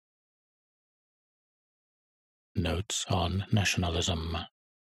Notes on Nationalism.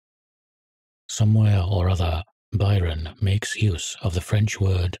 Somewhere or other, Byron makes use of the French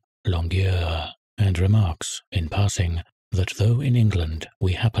word longueur, and remarks, in passing, that though in England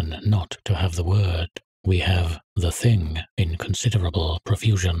we happen not to have the word, we have the thing in considerable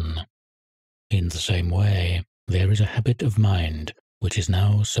profusion. In the same way, there is a habit of mind which is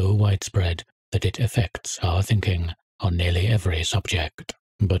now so widespread that it affects our thinking on nearly every subject,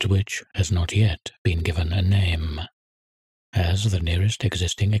 but which has not yet been given a name. As the nearest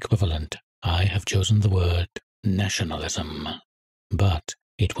existing equivalent, I have chosen the word nationalism, but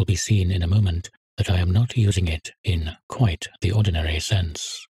it will be seen in a moment that I am not using it in quite the ordinary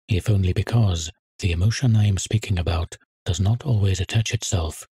sense, if only because the emotion I am speaking about does not always attach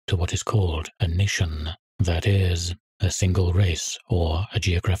itself to what is called a nation, that is, a single race or a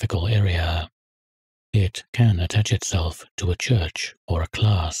geographical area. It can attach itself to a church or a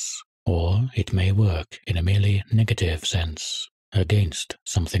class, or it may work in a merely negative sense, against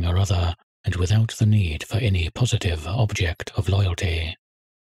something or other, and without the need for any positive object of loyalty.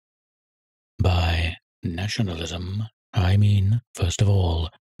 By nationalism, I mean, first of all,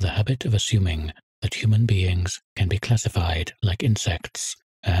 the habit of assuming that human beings can be classified like insects,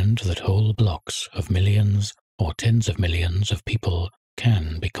 and that whole blocks of millions or tens of millions of people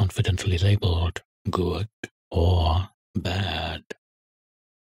can be confidently labeled good or bad.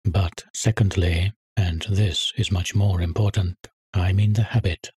 But secondly, and this is much more important, I mean the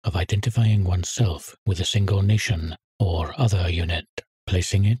habit of identifying oneself with a single nation or other unit,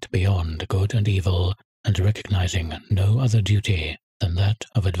 placing it beyond good and evil, and recognizing no other duty than that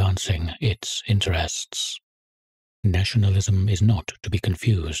of advancing its interests. Nationalism is not to be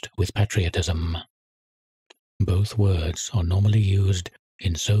confused with patriotism. Both words are normally used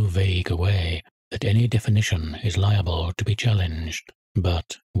in so vague a way that any definition is liable to be challenged,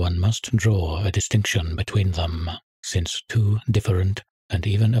 but one must draw a distinction between them, since two different and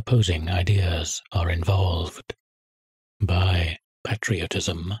even opposing ideas are involved. By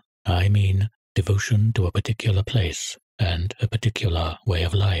patriotism, I mean devotion to a particular place and a particular way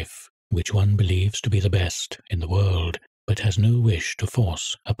of life, which one believes to be the best in the world, but has no wish to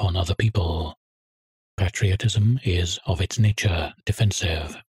force upon other people. Patriotism is of its nature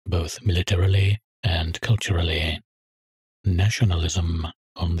defensive, both militarily and culturally. Nationalism,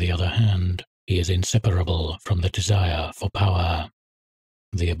 on the other hand, is inseparable from the desire for power.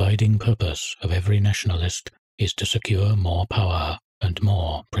 The abiding purpose of every nationalist is to secure more power and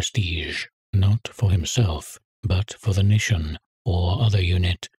more prestige, not for himself, but for the nation or other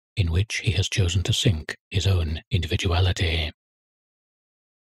unit in which he has chosen to sink his own individuality.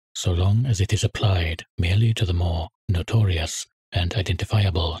 So long as it is applied merely to the more notorious and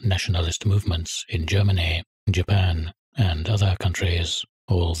identifiable nationalist movements in Germany, Japan, and other countries,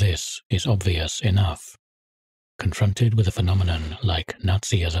 all this is obvious enough. Confronted with a phenomenon like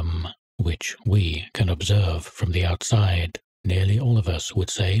Nazism, which we can observe from the outside, nearly all of us would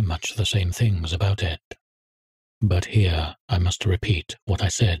say much the same things about it. But here I must repeat what I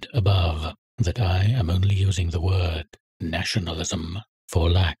said above, that I am only using the word nationalism for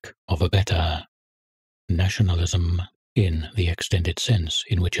lack of a better. Nationalism, in the extended sense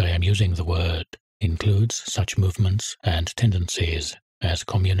in which I am using the word, includes such movements and tendencies as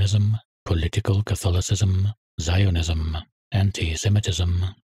communism, political Catholicism, Zionism, anti-Semitism,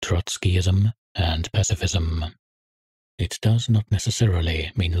 Trotskyism, and pacifism. It does not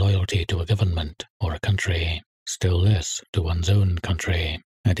necessarily mean loyalty to a government or a country, still less to one's own country,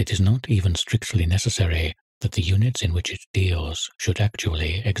 and it is not even strictly necessary that the units in which it deals should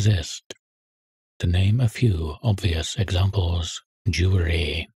actually exist. To name a few obvious examples,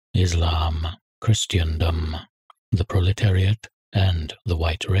 Jewry, Islam, Christendom, the proletariat, and the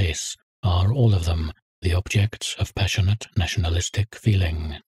white race are all of them the objects of passionate nationalistic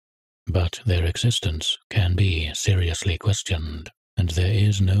feeling. But their existence can be seriously questioned, and there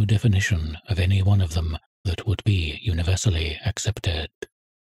is no definition of any one of them that would be universally accepted.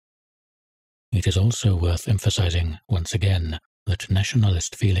 It is also worth emphasizing once again that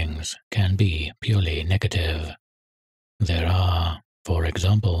nationalist feelings can be purely negative. There are, for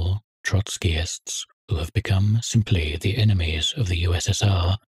example, Trotskyists who have become simply the enemies of the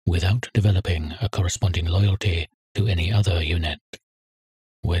USSR without developing a corresponding loyalty to any other unit.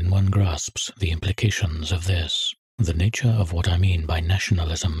 When one grasps the implications of this, the nature of what I mean by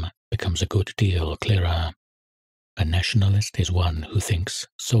nationalism becomes a good deal clearer. A nationalist is one who thinks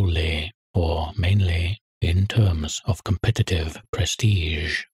solely, or mainly, in terms of competitive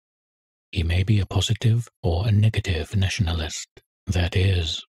prestige. He may be a positive or a negative nationalist. That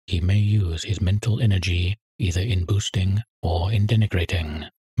is, he may use his mental energy either in boosting or in denigrating,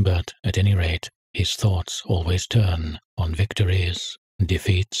 but at any rate, his thoughts always turn on victories,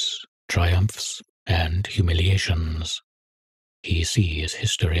 defeats, triumphs, and humiliations. He sees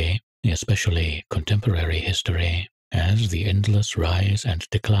history, especially contemporary history, as the endless rise and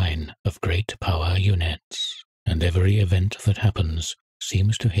decline of great power units, and every event that happens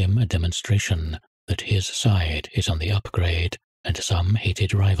seems to him a demonstration that his side is on the upgrade and some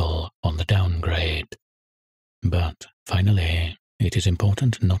hated rival on the downgrade. But, finally, it is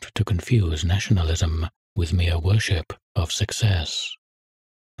important not to confuse nationalism with mere worship of success.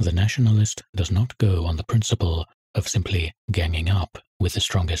 The nationalist does not go on the principle of simply ganging up with the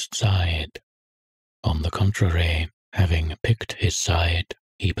strongest side. On the contrary, having picked his side,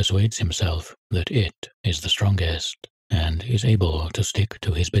 he persuades himself that it is the strongest, and is able to stick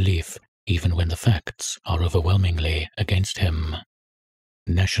to his belief even when the facts are overwhelmingly against him.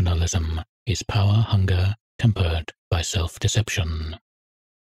 Nationalism is power hunger tempered by self-deception.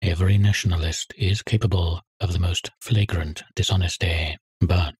 Every nationalist is capable of the most flagrant dishonesty,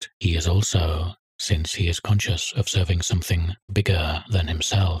 but he is also, since he is conscious of serving something bigger than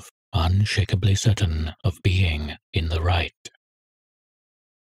himself, unshakably certain of being in the right.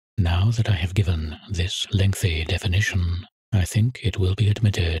 Now that I have given this lengthy definition, I think it will be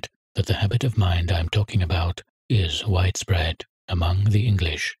admitted that the habit of mind I am talking about is widespread among the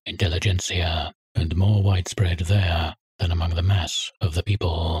English intelligentsia, and more widespread there than among the mass of the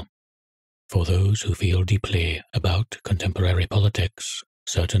people. For those who feel deeply about contemporary politics,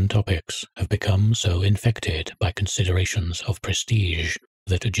 certain topics have become so infected by considerations of prestige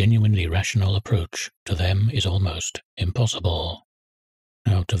that a genuinely rational approach to them is almost impossible.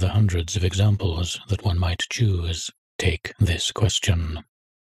 Out of the hundreds of examples that one might choose, take this question.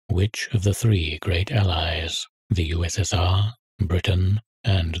 Which of the three great allies, the USSR, Britain,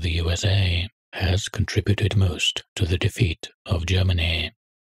 and the USA, has contributed most to the defeat of Germany?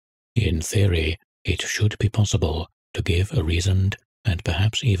 In theory, it should be possible to give a reasoned and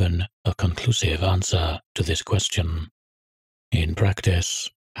perhaps even a conclusive answer to this question. In practice,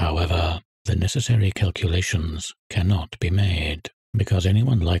 however, the necessary calculations cannot be made, because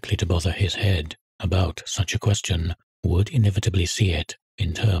anyone likely to bother his head about such a question would inevitably see it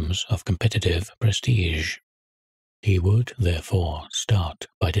in terms of competitive prestige. He would therefore start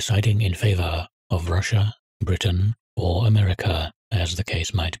by deciding in favor of Russia, Britain, or America, as the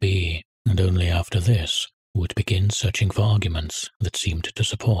case might be, and only after this would begin searching for arguments that seemed to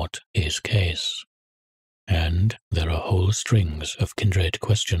support his case. And there are whole strings of kindred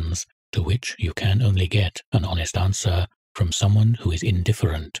questions to which you can only get an honest answer from someone who is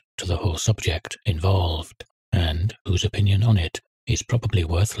indifferent to the whole subject involved, and whose opinion on it is probably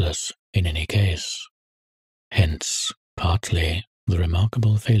worthless in any case. Hence, partly, the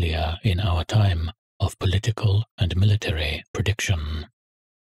remarkable failure in our time of political and military prediction.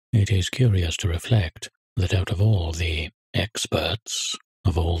 It is curious to reflect that out of all the experts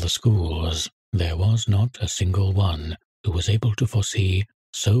of all the schools, there was not a single one who was able to foresee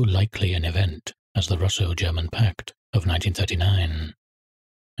so likely an event as the Russo-German Pact of 1939.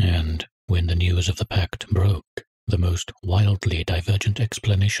 And when the news of the pact broke, the most wildly divergent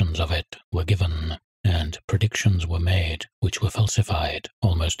explanations of it were given, and predictions were made which were falsified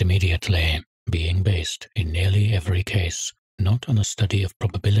almost immediately, being based in nearly every case not on a study of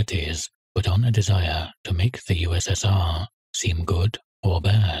probabilities, but on a desire to make the USSR seem good or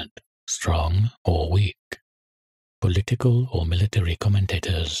bad, strong or weak. Political or military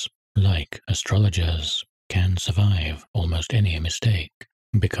commentators, like astrologers, can survive almost any mistake,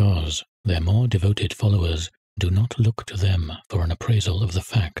 because their more devoted followers do not look to them for an appraisal of the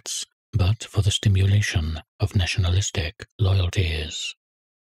facts, but for the stimulation of nationalistic loyalties.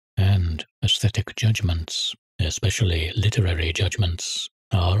 And aesthetic judgments, especially literary judgments,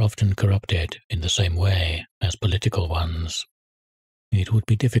 are often corrupted in the same way as political ones. It would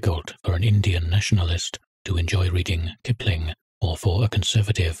be difficult for an Indian nationalist to enjoy reading Kipling, or for a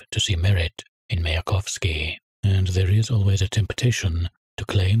conservative to see merit in Mayakovsky, and there is always a temptation to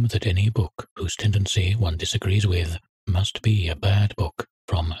claim that any book whose tendency one disagrees with must be a bad book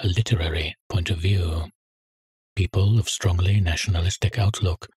from a literary point of view. People of strongly nationalistic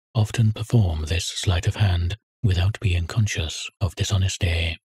outlook often perform this sleight of hand without being conscious of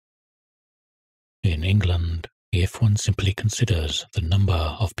dishonesty. In England, if one simply considers the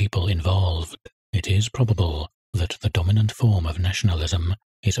number of people involved, it is probable that the dominant form of nationalism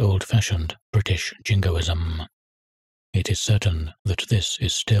is old-fashioned British jingoism. It is certain that this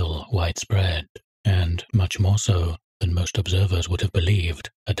is still widespread, and much more so than most observers would have believed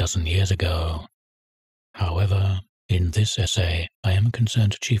a dozen years ago. However, in this essay I am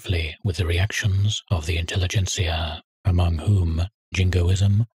concerned chiefly with the reactions of the intelligentsia, among whom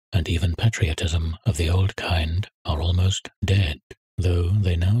jingoism and even patriotism of the old kind are almost dead, though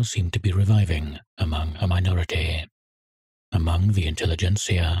they now seem to be reviving among a minority. Among the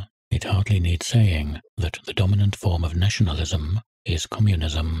intelligentsia, it hardly needs saying that the dominant form of nationalism is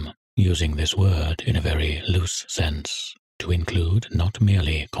communism, using this word in a very loose sense, to include not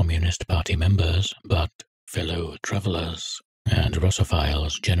merely Communist Party members, but fellow travelers and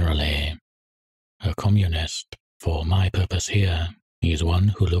Russophiles generally. A communist, for my purpose here, is one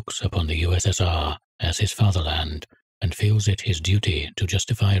who looks upon the USSR as his fatherland and feels it his duty to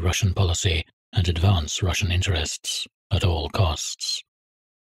justify Russian policy and advance Russian interests at all costs.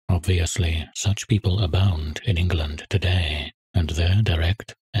 Obviously, such people abound in England today, and their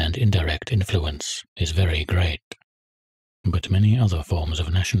direct and indirect influence is very great. But many other forms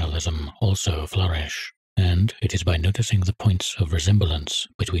of nationalism also flourish, and it is by noticing the points of resemblance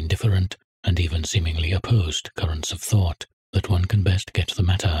between different and even seemingly opposed currents of thought that one can best get the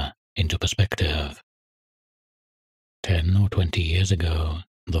matter into perspective. 10 or 20 years ago,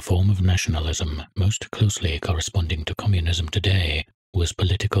 the form of nationalism most closely corresponding to communism today was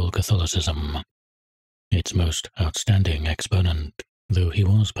political Catholicism. Its most outstanding exponent, though he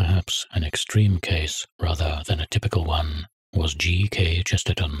was perhaps an extreme case rather than a typical one, was G.K.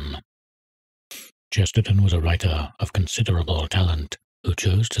 Chesterton. Chesterton was a writer of considerable talent who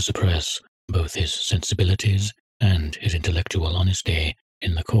chose to suppress both his sensibilities and his intellectual honesty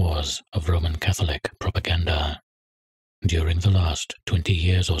in the cause of Roman Catholic propaganda. During the last 20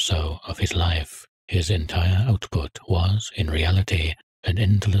 years or so of his life, his entire output was, in reality, an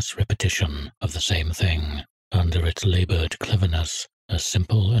endless repetition of the same thing, under its labored cleverness as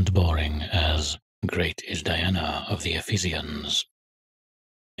simple and boring as "Great is Diana of the Ephesians."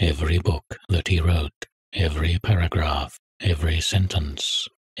 Every book that he wrote, every paragraph, every sentence,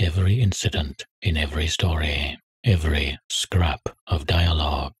 every incident in every story, every scrap of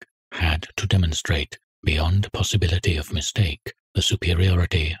dialogue had to demonstrate beyond possibility of mistake the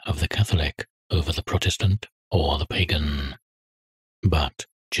superiority of the Catholic over the Protestant or the pagan. But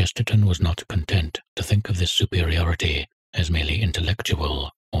Chesterton was not content to think of this superiority as merely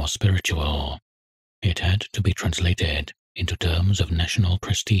intellectual or spiritual. It had to be translated into terms of national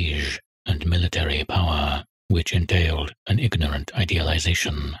prestige and military power, which entailed an ignorant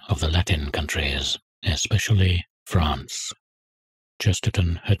idealization of the Latin countries, especially France.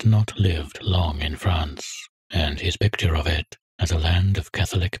 Chesterton had not lived long in France, and his picture of it as a land of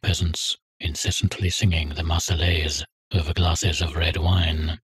Catholic peasants incessantly singing the Marseillaise over glasses of red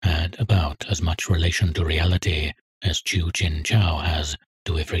wine had about as much relation to reality as Chu Chin Chow has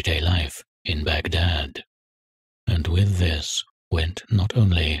to everyday life in Baghdad. And with this went not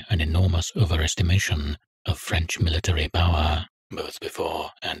only an enormous overestimation of French military power, both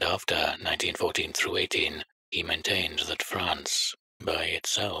before and after 1914-18, he maintained that France, by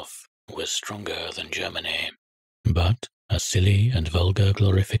itself, was stronger than Germany, but a silly and vulgar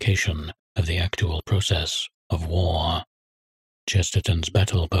glorification of the actual process of war. Chesterton's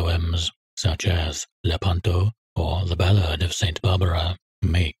battle poems, such as Lepanto or the Ballad of St. Barbara,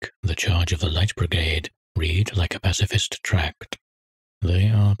 make The Charge of the Light Brigade read like a pacifist tract. They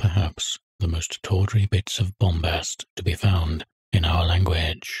are perhaps the most tawdry bits of bombast to be found in our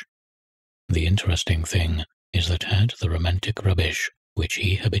language. The interesting thing is that had the romantic rubbish which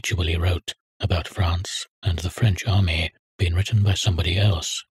he habitually wrote about France and the French army been written by somebody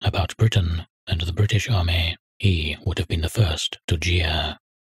else about Britain and the British army, he would have been the first to jeer.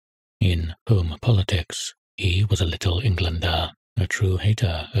 In Home Politics, he was a little Englander, a true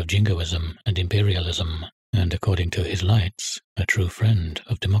hater of jingoism and imperialism, and according to his lights, a true friend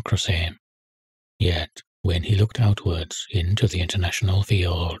of democracy. Yet, when he looked outwards into the international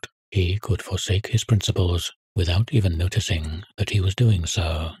field, he could forsake his principles without even noticing that he was doing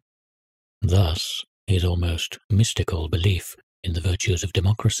so. Thus, his almost mystical belief in the virtues of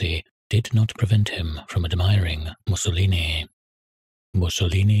democracy did not prevent him from admiring Mussolini.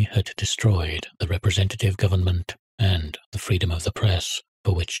 Mussolini had destroyed the representative government and the freedom of the press,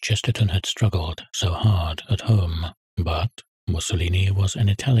 for which Chesterton had struggled so hard at home. But Mussolini was an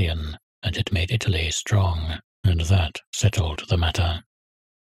Italian and had made Italy strong, and that settled the matter.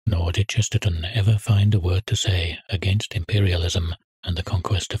 Nor did Chesterton ever find a word to say against imperialism and the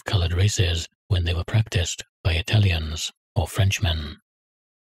conquest of coloured races when they were practiced by Italians or Frenchmen.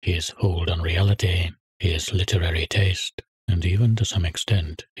 His hold on reality, his literary taste, and even to some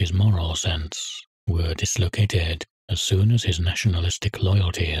extent his moral sense, were dislocated as soon as his nationalistic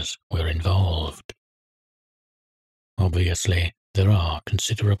loyalties were involved. Obviously, there are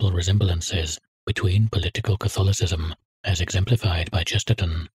considerable resemblances between political Catholicism, as exemplified by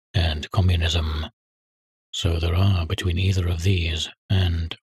Chesterton, and communism. So there are between either of these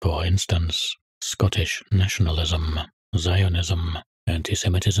and For instance, Scottish nationalism, Zionism,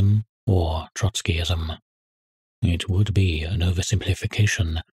 anti-Semitism, or Trotskyism. It would be an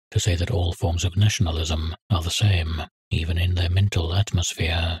oversimplification to say that all forms of nationalism are the same, even in their mental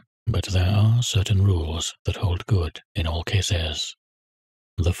atmosphere, but there are certain rules that hold good in all cases.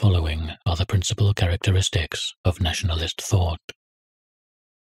 The following are the principal characteristics of nationalist thought.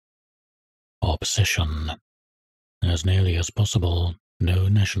 Obsession. As nearly as possible, no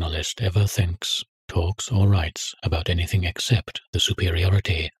nationalist ever thinks, talks, or writes about anything except the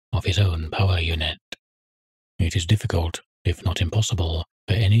superiority of his own power unit. It is difficult, if not impossible,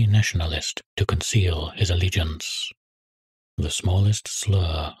 for any nationalist to conceal his allegiance. The smallest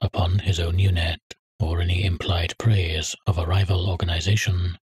slur upon his own unit, or any implied praise of a rival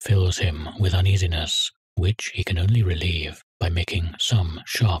organization, fills him with uneasiness, which he can only relieve by making some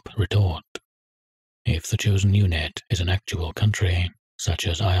sharp retort. If the chosen unit is an actual country, such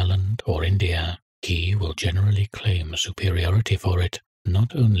as Ireland or India, he will generally claim superiority for it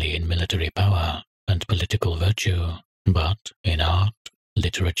not only in military power and political virtue, but in art,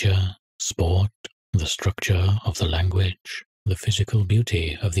 literature, sport, the structure of the language, the physical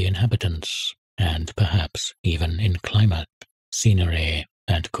beauty of the inhabitants, and perhaps even in climate, scenery,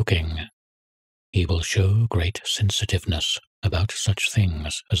 and cooking. He will show great sensitiveness about such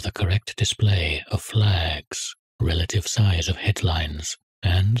things as the correct display of flags, relative size of headlines,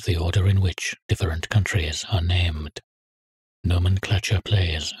 and the order in which different countries are named. Nomenclature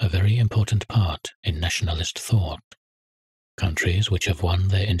plays a very important part in nationalist thought. Countries which have won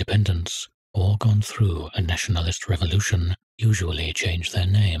their independence or gone through a nationalist revolution usually change their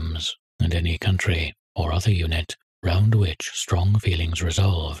names, and any country or other unit round which strong feelings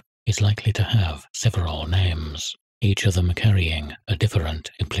resolve is likely to have several names, each of them carrying a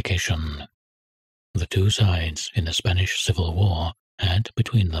different implication. The two sides in the Spanish Civil War had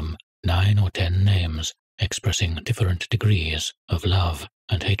between them 9 or 10 names expressing different degrees of love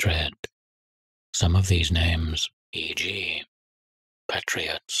and hatred. Some of these names, e.g.,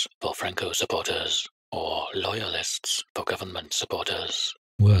 patriots for Franco supporters or loyalists for government supporters,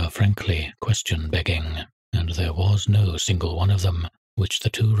 were frankly question-begging, and there was no single one of them which the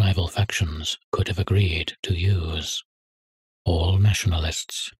two rival factions could have agreed to use. All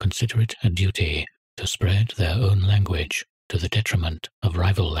nationalists consider it a duty to spread their own language to the detriment of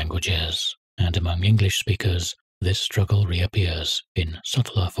rival languages, and among English speakers this struggle reappears in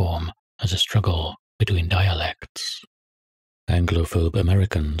subtler form as a struggle between dialects. Anglophobe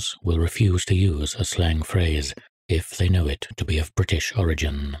Americans will refuse to use a slang phrase if they know it to be of British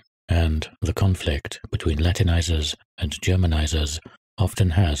origin, and the conflict between Latinizers and Germanizers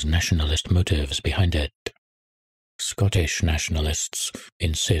often has nationalist motives behind it. Scottish nationalists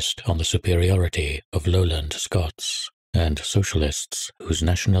insist on the superiority of lowland Scots, and socialists whose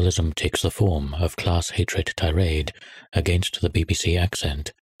nationalism takes the form of class-hatred tirade against the BBC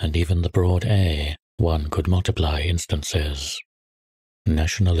accent and even the broad A, one could multiply instances.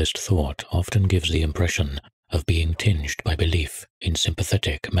 Nationalist thought often gives the impression of being tinged by belief in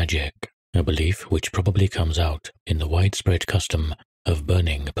sympathetic magic, a belief which probably comes out in the widespread custom of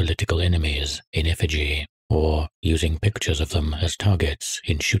burning political enemies in effigy, or using pictures of them as targets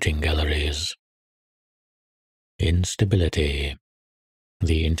in shooting galleries. Instability.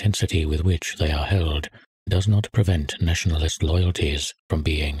 The intensity with which they are held does not prevent nationalist loyalties from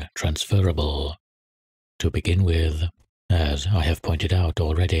being transferable. To begin with, as I have pointed out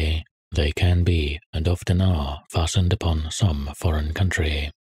already, they can be and often are fastened upon some foreign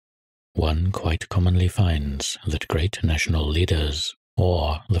country. One quite commonly finds that great national leaders,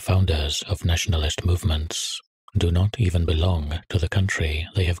 or the founders of nationalist movements, do not even belong to the country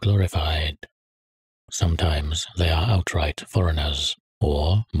they have glorified. Sometimes they are outright foreigners,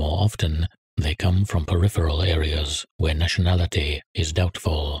 or, more often, they come from peripheral areas where nationality is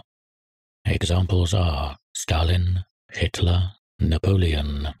doubtful. Examples are Stalin, Hitler,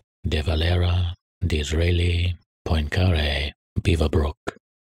 Napoleon, De Valera, Disraeli, Poincaré, Beaverbrook.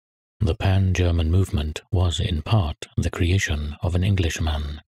 The Pan-German movement was in part the creation of an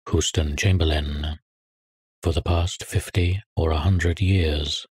Englishman, Houston Chamberlain. For the past 50 or 100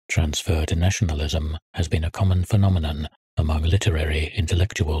 years, transferred nationalism has been a common phenomenon among literary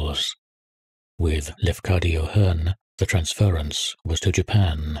intellectuals. With Lefcadio Hearn, the transference was to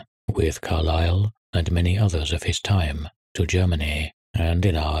Japan, with Carlyle and many others of his time to Germany, and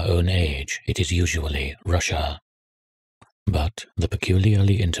in our own age it is usually Russia. But the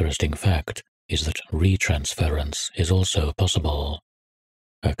peculiarly interesting fact is that retransference is also possible.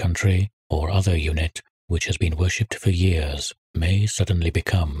 A country or other unit which has been worshipped for years may suddenly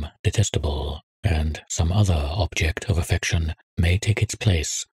become detestable, and some other object of affection may take its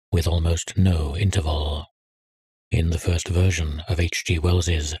place with almost no interval. In the first version of H.G.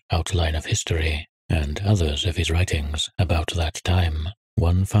 Wells's Outline of History, and others of his writings about that time,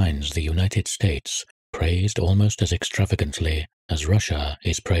 one finds the United States praised almost as extravagantly as Russia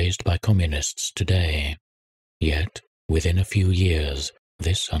is praised by communists today. Yet, within a few years,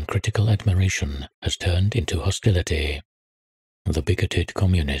 this uncritical admiration has turned into hostility. The bigoted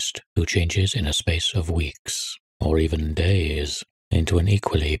communist who changes in a space of weeks, or even days, into an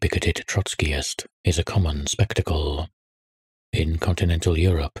equally bigoted Trotskyist is a common spectacle. In continental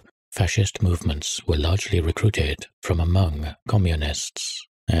Europe, fascist movements were largely recruited from among communists,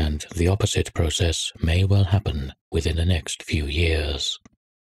 and the opposite process may well happen within the next few years.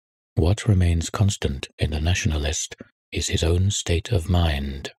 What remains constant in the nationalist is his own state of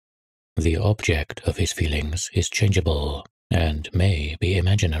mind. The object of his feelings is changeable and may be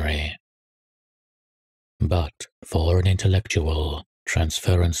imaginary. But for an intellectual,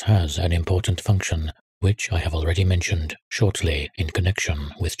 transference has an important function which I have already mentioned shortly in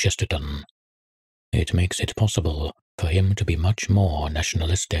connection with Chesterton. It makes it possible for him to be much more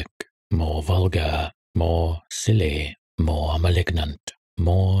nationalistic, more vulgar, more silly, more malignant,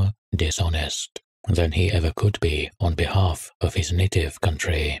 more dishonest than he ever could be on behalf of his native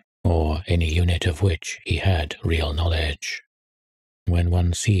country, or any unit of which he had real knowledge. When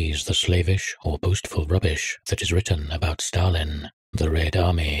one sees the slavish or boastful rubbish that is written about Stalin, the Red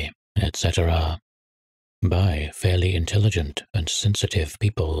Army, etc., by fairly intelligent and sensitive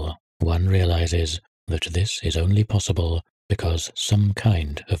people, one realizes that this is only possible because some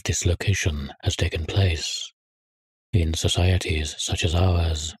kind of dislocation has taken place. In societies such as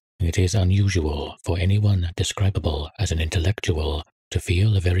ours, it is unusual for anyone describable as an intellectual to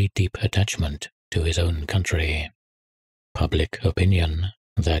feel a very deep attachment to his own country. Public opinion,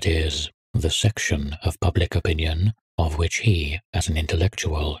 that is, the section of public opinion of which he, as an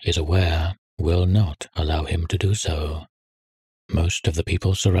intellectual, is aware, will not allow him to do so. Most of the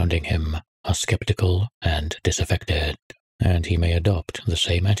people surrounding him are skeptical and disaffected, and he may adopt the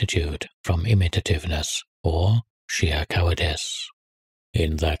same attitude from imitativeness or sheer cowardice.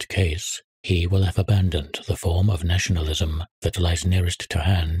 In that case, he will have abandoned the form of nationalism that lies nearest to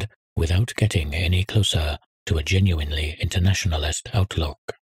hand without getting any closer to a genuinely internationalist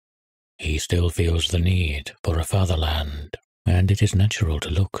outlook. He still feels the need for a fatherland, and it is natural to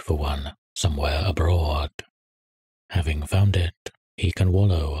look for one somewhere abroad. Having found it, he can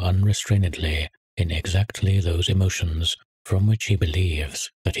wallow unrestrainedly in exactly those emotions from which he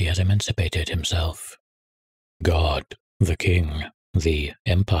believes that he has emancipated himself. God, the King, the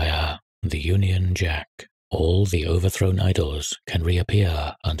Empire, the Union Jack, all the overthrown idols can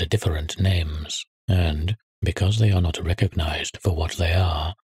reappear under different names, and, because they are not recognized for what they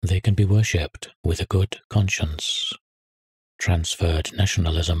are, they can be worshipped with a good conscience. Transferred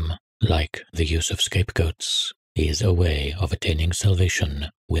nationalism, like the use of scapegoats, is a way of attaining salvation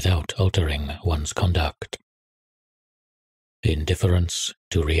without altering one's conduct. Indifference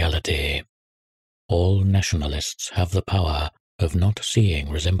to reality. All nationalists have the power of not seeing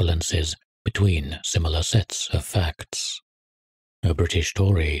resemblances between similar sets of facts. A British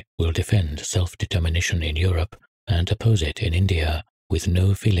Tory will defend self-determination in Europe and oppose it in India with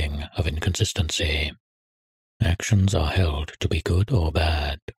no feeling of inconsistency. Actions are held to be good or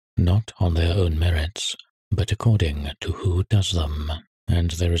bad, not on their own merits, but according to who does them,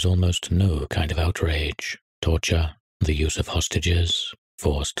 and there is almost no kind of outrage, torture, the use of hostages,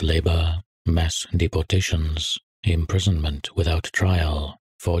 forced labor, mass deportations, imprisonment without trial,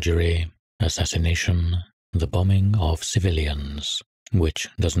 forgery, assassination, the bombing of civilians, which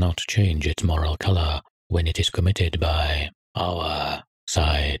does not change its moral color when it is committed by our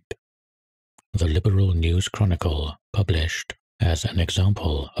side. The Liberal News Chronicle published, as an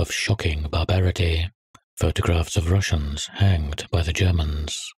example of shocking barbarity, photographs of Russians hanged by the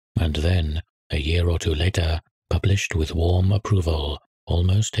Germans, and then, a year or two later, published with warm approval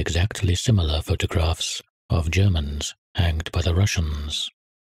almost exactly similar photographs of Germans hanged by the Russians.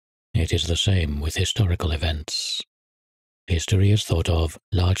 It is the same with historical events. History is thought of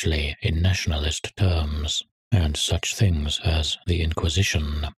largely in nationalist terms, and such things as the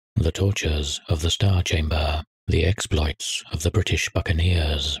Inquisition, the tortures of the Star Chamber, the exploits of the British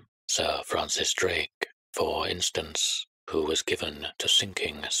buccaneers, Sir Francis Drake, for instance, who was given to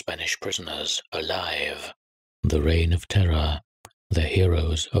sinking Spanish prisoners alive, the Reign of Terror, the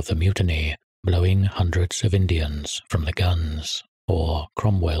heroes of the mutiny blowing hundreds of Indians from the guns, or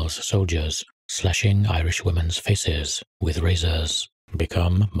Cromwell's soldiers slashing Irish women's faces with razors,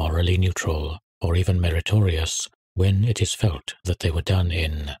 become morally neutral or even meritorious when it is felt that they were done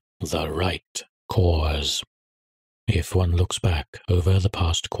in the right cause. If one looks back over the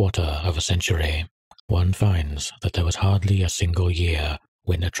past quarter of a century, one finds that there was hardly a single year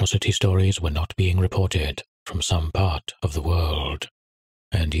when atrocity stories were not being reported from some part of the world.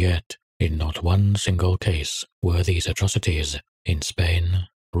 And yet, in not one single case were these atrocities in Spain,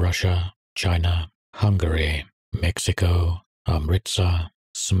 Russia, China, Hungary, Mexico, Amritsar,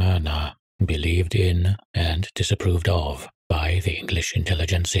 Smyrna, believed in and disapproved of by the English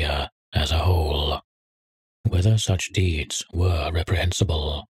intelligentsia as a whole. Whether such deeds were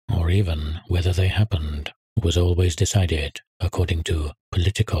reprehensible, or even whether they happened, was always decided according to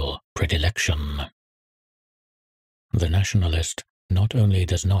political predilection. The nationalist not only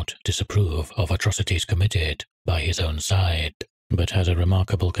does not disapprove of atrocities committed by his own side, but has a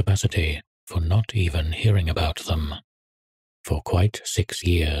remarkable capacity for not even hearing about them. For quite 6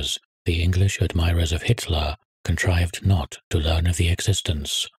 years, the English admirers of Hitler contrived not to learn of the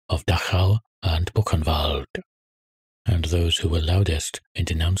existence of Dachau and Buchenwald, and those who were loudest in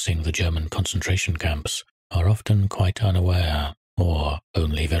denouncing the German concentration camps are often quite unaware, or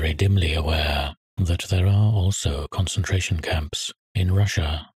only very dimly aware, that there are also concentration camps in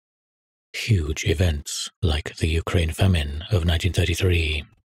Russia. Huge events like the Ukraine famine of 1933,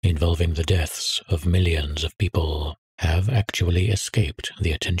 involving the deaths of millions of people, have actually escaped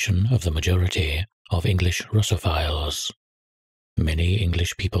the attention of the majority of English Russophiles. Many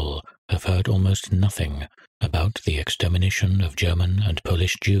English people have heard almost nothing about the extermination of German and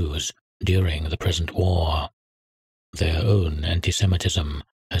Polish Jews during the present war. Their own anti-Semitism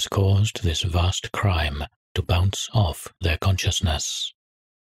has caused this vast crime to bounce off their consciousness.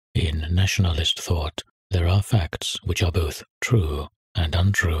 In nationalist thought, there are facts which are both true and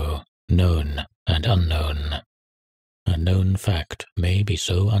untrue, known and unknown. A known fact may be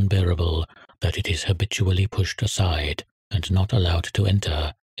so unbearable that it is habitually pushed aside and not allowed to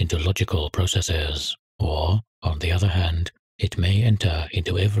enter into logical processes, or, on the other hand, it may enter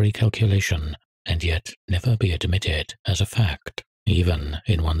into every calculation and yet never be admitted as a fact, even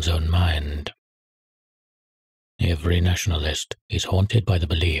in one's own mind. Every nationalist is haunted by the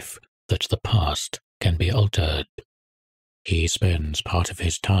belief that the past can be altered. He spends part of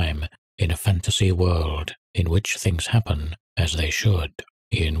his time in a fantasy world in which things happen as they should,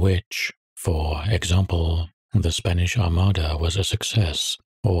 in which, for example, the Spanish Armada was a success,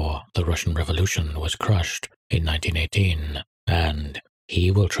 or the Russian Revolution was crushed in 1918, and he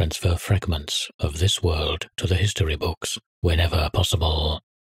will transfer fragments of this world to the history books whenever possible.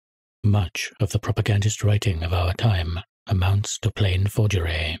 Much of the propagandist writing of our time amounts to plain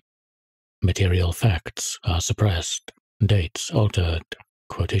forgery. Material facts are suppressed, dates altered,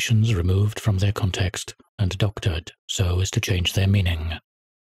 quotations removed from their context and doctored so as to change their meaning.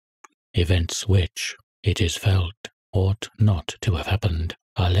 Events which, it is felt, ought not to have happened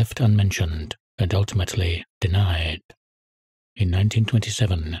are left unmentioned and ultimately denied. In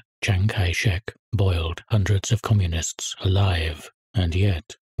 1927, Chiang Kai-shek boiled hundreds of communists alive, and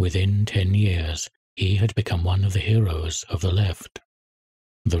yet, within 10 years, he had become one of the heroes of the left.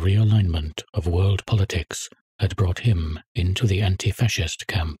 The realignment of world politics had brought him into the anti-fascist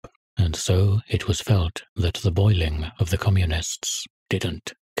camp, and so it was felt that the boiling of the communists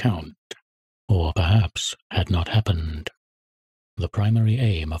didn't count, or perhaps had not happened. The primary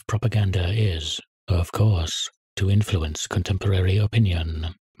aim of propaganda is, of course, to influence contemporary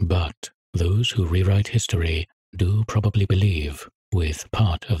opinion, but those who rewrite history do probably believe, with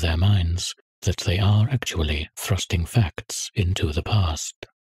part of their minds, that they are actually thrusting facts into the past.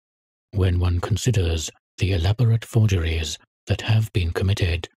 When one considers the elaborate forgeries that have been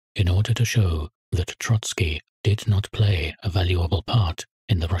committed in order to show that Trotsky did not play a valuable part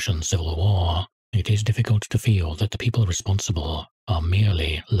in the Russian Civil War, it is difficult to feel that the people responsible are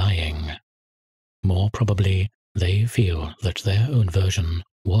merely lying. More probably, they feel that their own version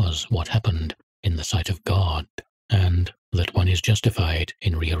was what happened in the sight of God, and that one is justified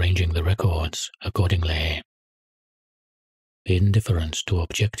in rearranging the records accordingly. Indifference to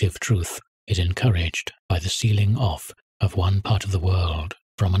objective truth is encouraged by the sealing off of one part of the world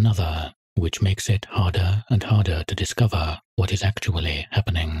from another, which makes it harder and harder to discover what is actually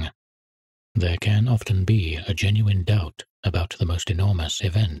happening. There can often be a genuine doubt about the most enormous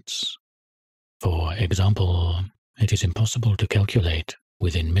events. For example, it is impossible to calculate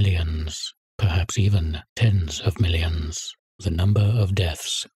within millions, perhaps even tens of millions, the number of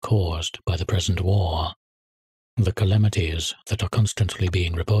deaths caused by the present war. The calamities that are constantly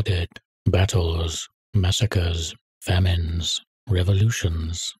being reported, battles, massacres, famines,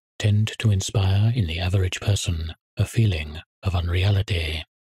 revolutions, tend to inspire in the average person a feeling of unreality.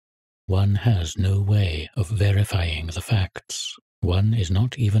 One has no way of verifying the facts. One is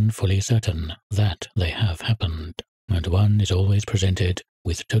not even fully certain that they have happened, and one is always presented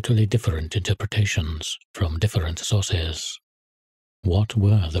with totally different interpretations from different sources. What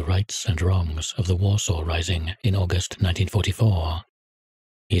were the rights and wrongs of the Warsaw Rising in August 1944?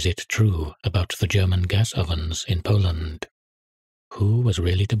 Is it true about the German gas ovens in Poland? Who was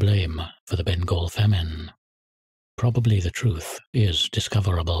really to blame for the Bengal famine? Probably the truth is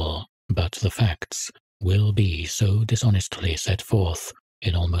discoverable, but the facts will be so dishonestly set forth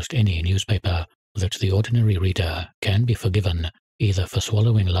in almost any newspaper that the ordinary reader can be forgiven either for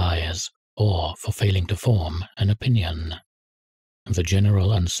swallowing lies or for failing to form an opinion. The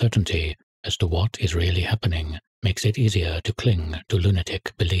general uncertainty as to what is really happening makes it easier to cling to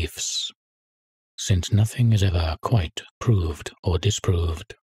lunatic beliefs. Since nothing is ever quite proved or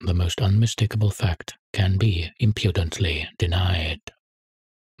disproved, the most unmistakable fact can be impudently denied.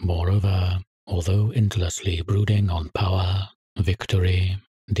 Moreover, although endlessly brooding on power, victory,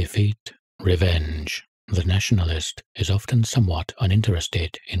 defeat, revenge, the nationalist is often somewhat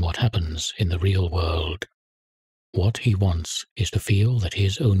uninterested in what happens in the real world. What he wants is to feel that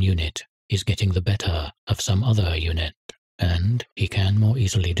his own unit is getting the better of some other unit, and he can more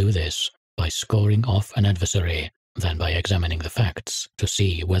easily do this by scoring off an adversary than by examining the facts to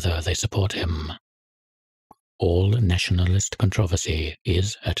see whether they support him. All nationalist controversy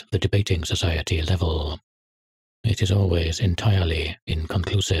is at the debating society level. It is always entirely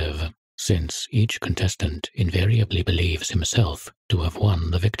inconclusive, since each contestant invariably believes himself to have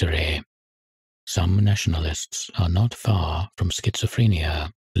won the victory. Some nationalists are not far from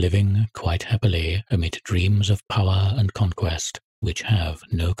schizophrenia, living quite happily amid dreams of power and conquest which have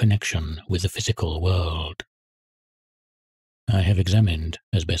no connection with the physical world. I have examined,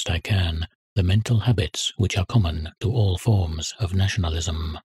 as best I can, the mental habits which are common to all forms of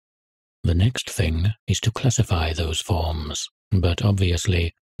nationalism. The next thing is to classify those forms, but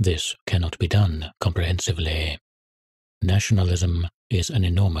obviously this cannot be done comprehensively. Nationalism is an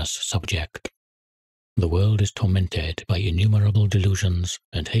enormous subject. The world is tormented by innumerable delusions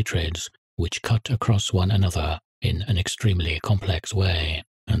and hatreds which cut across one another in an extremely complex way,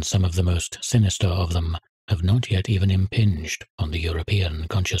 and some of the most sinister of them have not yet even impinged on the European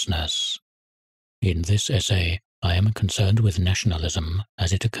consciousness. In this essay, I am concerned with nationalism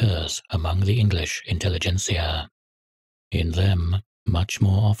as it occurs among the English intelligentsia. In them, much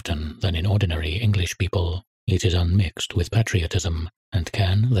more often than in ordinary English people, it is unmixed with patriotism and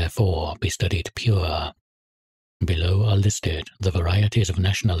can, therefore, be studied pure. Below are listed the varieties of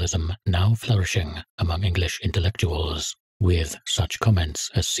nationalism now flourishing among English intellectuals, with such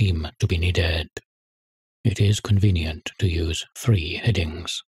comments as seem to be needed. It is convenient to use 3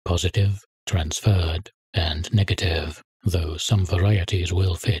 headings: positive, transferred, and negative, though some varieties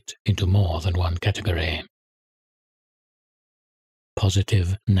will fit into more than one category.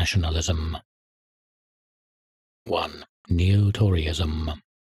 Positive nationalism. 1. Neo-Toryism.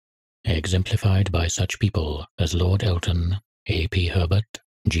 Exemplified by such people as Lord Elton, A.P. Herbert,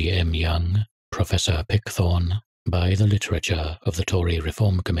 G.M. Young, Professor Pickthorne, by the literature of the Tory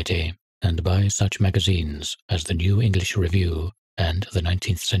Reform Committee, and by such magazines as the New English Review and the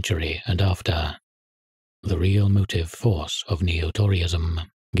 19th Century and After. The real motive force of Neo-Toryism,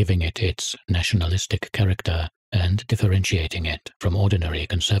 giving it its nationalistic character and differentiating it from ordinary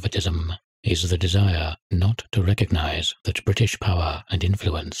conservatism, is the desire not to recognize that British power and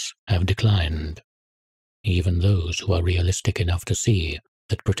influence have declined. Even those who are realistic enough to see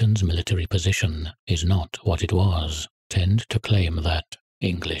that Britain's military position is not what it was tend to claim that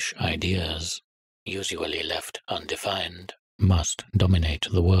English ideas, usually left undefined, must dominate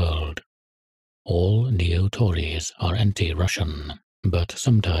the world. All neo-Tories are anti-Russian, but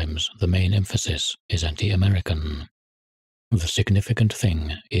sometimes the main emphasis is anti-American. The significant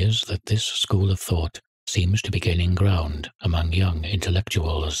thing is that this school of thought seems to be gaining ground among young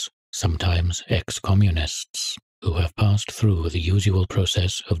intellectuals, sometimes ex-communists, who have passed through the usual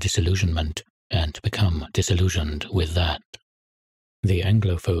process of disillusionment and become disillusioned with that. The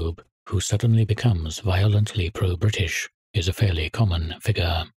Anglophobe who suddenly becomes violently pro-British is a fairly common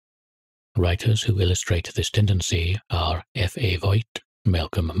figure. Writers who illustrate this tendency are F.A. Voigt,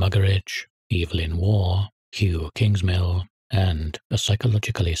 Malcolm Muggeridge, Evelyn Waugh, Hugh Kingsmill, and a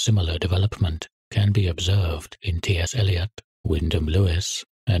psychologically similar development can be observed in T.S. Eliot, Wyndham Lewis,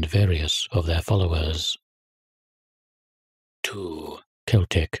 and various of their followers. 2.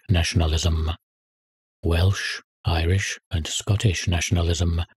 Celtic nationalism. Welsh, Irish, and Scottish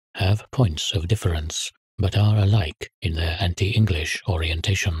nationalism have points of difference, but are alike in their anti-English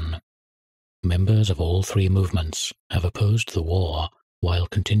orientation. Members of all 3 movements have opposed the war while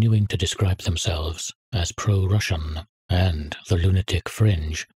continuing to describe themselves as pro-Russian, and the lunatic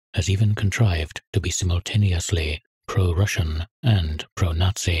fringe has even contrived to be simultaneously pro-Russian and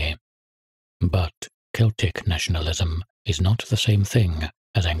pro-Nazi. But Celtic nationalism is not the same thing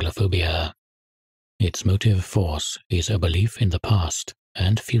as Anglophobia. Its motive force is a belief in the past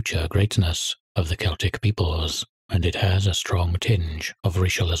and future greatness of the Celtic peoples, and it has a strong tinge of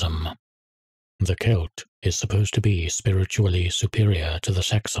racialism. The Celt is supposed to be spiritually superior to the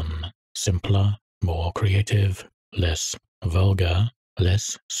Saxon, simpler, more creative, less vulgar,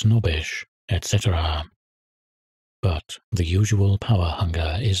 less snobbish, etc. But the usual power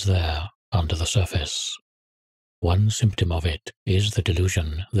hunger is there under the surface. One symptom of it is the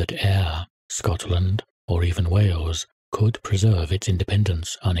delusion that Ayr, Scotland, or even Wales could preserve its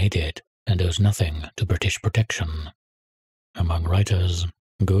independence unaided and owes nothing to British protection. Among writers,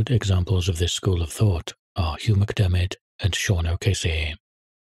 good examples of this school of thought are Hugh MacDiarmid and Sean O'Casey.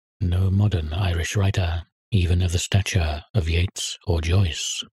 No modern Irish writer, even of the stature of Yeats or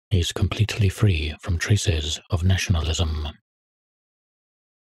Joyce, is completely free from traces of nationalism.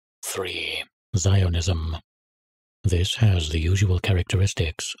 3. Zionism. This has the usual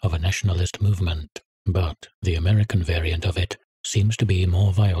characteristics of a nationalist movement, but the American variant of it seems to be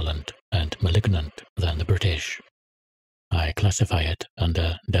more violent and malignant than the British. I classify it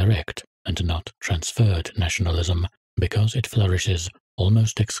under direct and not transferred nationalism because it flourishes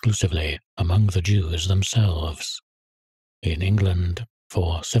almost exclusively among the Jews themselves. In England,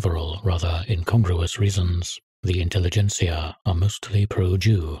 for several rather incongruous reasons, the intelligentsia are mostly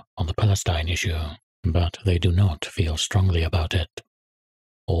pro-Jew on the Palestine issue, but they do not feel strongly about it.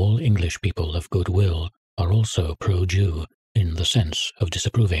 All English people of goodwill are also pro-Jew in the sense of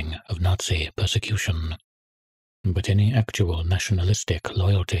disapproving of Nazi persecution. But any actual nationalistic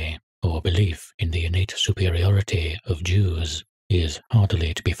loyalty or belief in the innate superiority of Jews is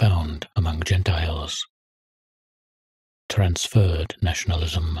hardly to be found among Gentiles. Transferred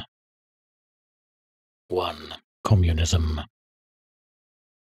nationalism. 1. Communism.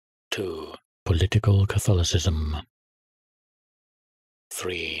 2. Political Catholicism.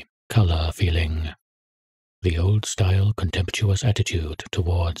 3. Color feeling. The old-style contemptuous attitude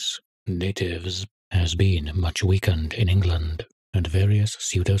towards natives has been much weakened in England, and various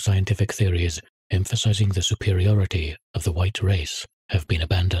pseudoscientific theories emphasizing the superiority of the white race have been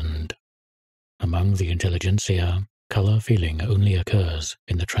abandoned. Among the intelligentsia, color feeling only occurs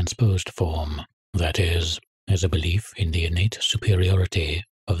in the transposed form, that is, as a belief in the innate superiority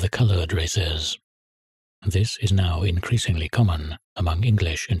of the colored races. This is now increasingly common among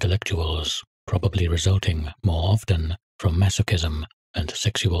English intellectuals, probably resulting more often from masochism and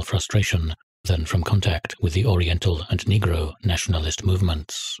sexual frustration than from contact with the Oriental and Negro nationalist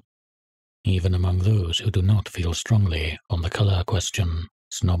movements. Even among those who do not feel strongly on the color question,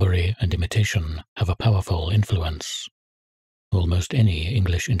 snobbery and imitation have a powerful influence. Almost any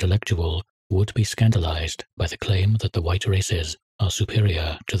English intellectual would be scandalized by the claim that the white races are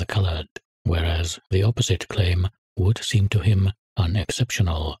superior to the colored, whereas the opposite claim would seem to him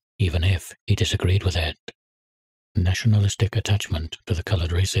unexceptional, even if he disagreed with it. Nationalistic attachment to the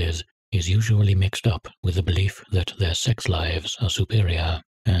colored races is usually mixed up with the belief that their sex lives are superior,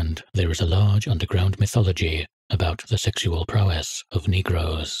 and there is a large underground mythology about the sexual prowess of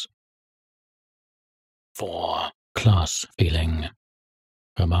Negroes. 4. Class feeling.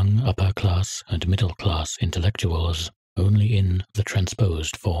 Among upper-class and middle-class intellectuals, only in the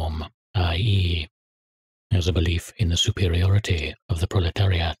transposed form, i.e., as a belief in the superiority of the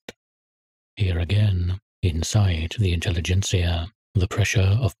proletariat. Here again, inside the intelligentsia, the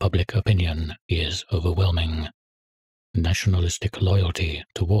pressure of public opinion is overwhelming. Nationalistic loyalty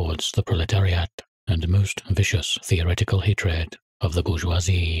towards the proletariat and most vicious theoretical hatred of the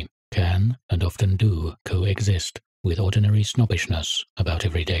bourgeoisie can and often do coexist with ordinary snobbishness about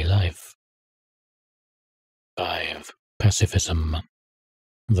everyday life. 5. Pacifism.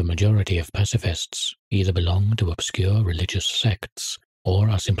 The majority of pacifists either belong to obscure religious sects or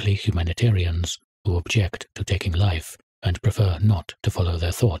are simply humanitarians who object to taking life and prefer not to follow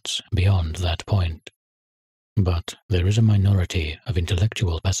their thoughts beyond that point. But there is a minority of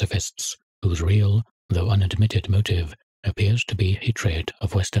intellectual pacifists whose real, though unadmitted motive appears to be hatred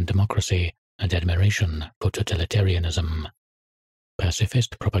of Western democracy and admiration for totalitarianism.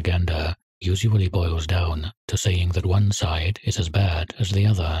 Pacifist propaganda usually boils down to saying that one side is as bad as the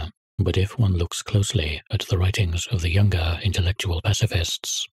other, but if one looks closely at the writings of the younger intellectual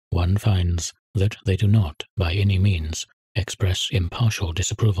pacifists, one finds that they do not, by any means, express impartial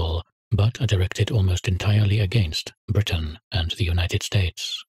disapproval, but are directed almost entirely against Britain and the United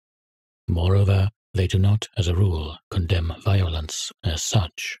States. Moreover, they do not, as a rule, condemn violence as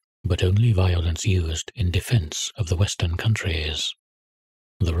such, but only violence used in defense of the Western countries.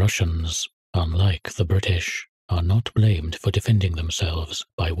 The Russians, unlike the British, are not blamed for defending themselves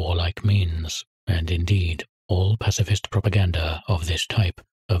by warlike means, and indeed, all pacifist propaganda of this type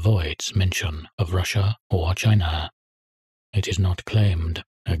avoids mention of Russia or China. It is not claimed,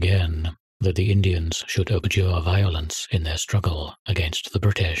 again, that the Indians should abjure violence in their struggle against the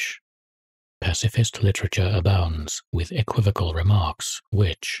British. Pacifist literature abounds with equivocal remarks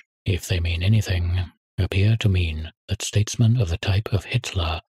which, if they mean anything, appear to mean that statesmen of the type of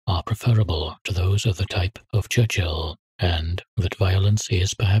Hitler are preferable to those of the type of Churchill, and that violence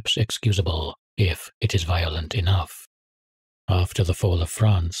is perhaps excusable if it is violent enough. After the fall of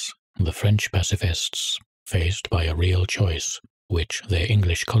France, the French pacifists, faced by a real choice, which their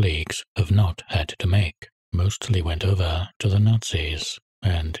English colleagues have not had to make, mostly went over to the Nazis,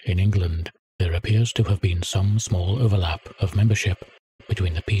 and in England there appears to have been some small overlap of membership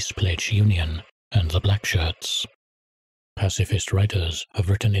between the Peace Pledge Union and the Blackshirts. Pacifist writers have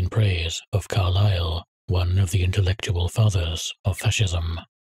written in praise of Carlyle, one of the intellectual fathers of fascism.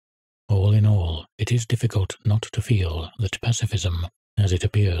 All in all, it is difficult not to feel that pacifism, as it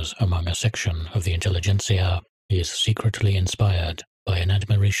appears among a section of the intelligentsia, is secretly inspired by an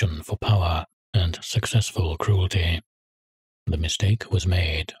admiration for power and successful cruelty. The mistake was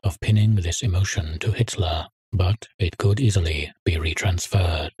made of pinning this emotion to Hitler, but it could easily be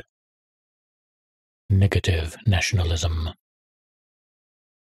retransferred. Negative nationalism.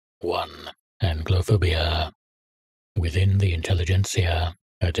 1. Anglophobia. Within the intelligentsia,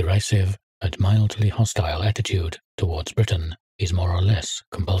 a derisive and mildly hostile attitude towards Britain is more or less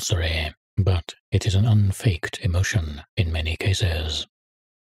compulsory, but it is an unfaked emotion in many cases.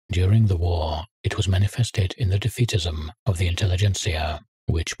 During the war, it was manifested in the defeatism of the intelligentsia,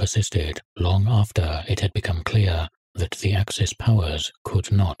 which persisted long after it had become clear that the Axis powers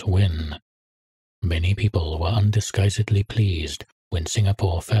could not win. Many people were undisguisedly pleased when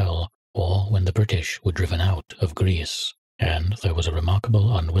Singapore fell or when the British were driven out of Greece, and there was a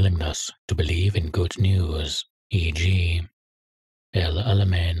remarkable unwillingness to believe in good news, e.g. El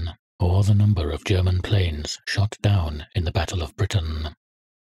Alamein, or the number of German planes shot down in the Battle of Britain.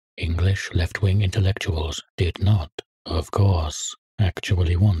 English left-wing intellectuals did not, of course,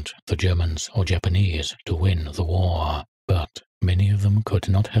 actually want the Germans or Japanese to win the war, but many of them could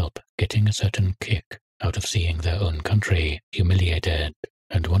not help getting a certain kick out of seeing their own country humiliated,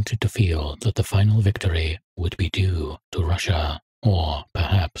 and wanted to feel that the final victory would be due to Russia, or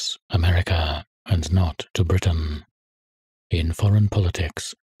perhaps America, and not to Britain. In foreign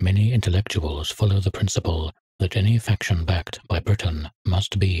politics, many intellectuals follow the principle that any faction backed by Britain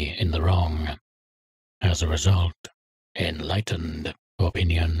must be in the wrong. As a result, enlightened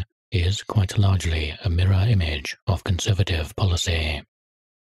opinion is quite largely a mirror image of conservative policy.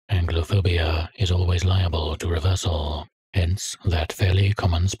 Anglophobia is always liable to reversal, hence that fairly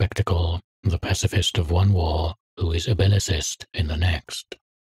common spectacle, the pacifist of one war who is a bellicist in the next.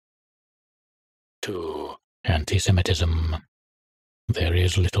 2. Anti-Semitism. There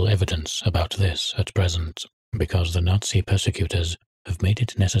is little evidence about this at present, because the Nazi persecutors have made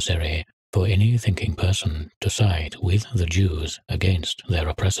it necessary for any thinking person to side with the Jews against their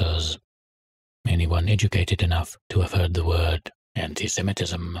oppressors. Anyone educated enough to have heard the word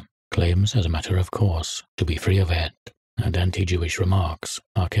anti-Semitism claims as a matter of course to be free of it, and anti-Jewish remarks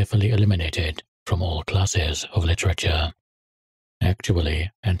are carefully eliminated from all classes of literature.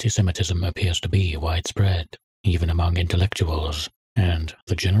 Actually, anti-Semitism appears to be widespread, even among intellectuals, and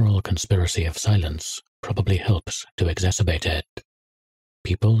the general conspiracy of silence probably helps to exacerbate it.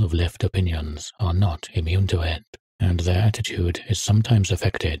 People of left opinions are not immune to it, and their attitude is sometimes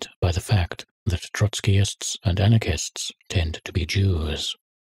affected by the fact that Trotskyists and anarchists tend to be Jews.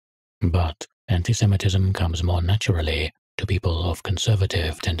 But anti-Semitism comes more naturally to people of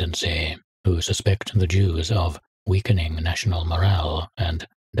conservative tendency, who suspect the Jews of weakening national morale and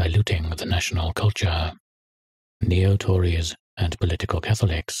diluting the national culture. Neo-Tories and political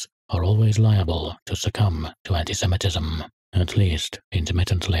Catholics are always liable to succumb to anti-Semitism, at least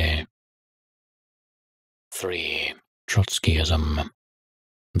intermittently. 3. Trotskyism.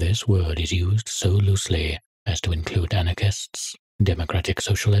 This word is used so loosely as to include anarchists, democratic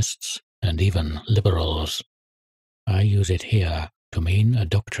socialists, and even liberals. I use it here to mean a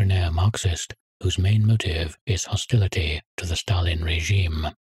doctrinaire Marxist whose main motive is hostility to the Stalin regime.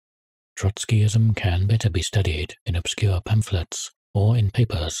 Trotskyism can better be studied in obscure pamphlets or in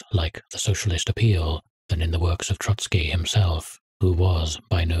papers like The Socialist Appeal than in the works of Trotsky himself, who was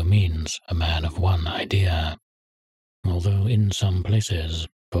by no means a man of one idea. Although in some places,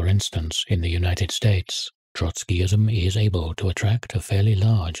 for instance in the United States, Trotskyism is able to attract a fairly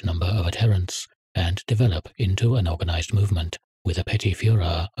large number of adherents and develop into an organized movement with a petty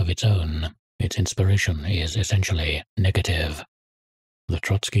Führer of its own, its inspiration is essentially negative. The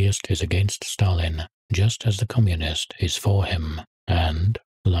Trotskyist is against Stalin, just as the communist is for him, and,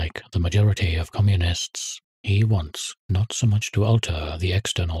 like the majority of communists, he wants not so much to alter the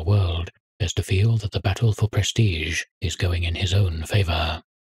external world as to feel that the battle for prestige is going in his own favor.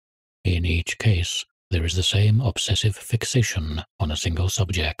 In each case, there is the same obsessive fixation on a single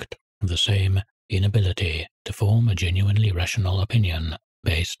subject, the same inability to form a genuinely rational opinion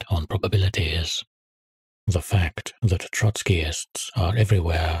based on probabilities. The fact that Trotskyists are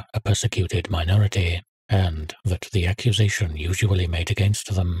everywhere a persecuted minority, and that the accusation usually made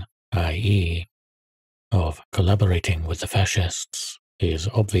against them, i.e., of collaborating with the fascists, is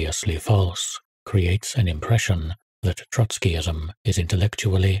obviously false, creates an impression that Trotskyism is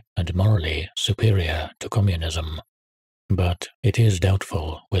intellectually and morally superior to communism. But it is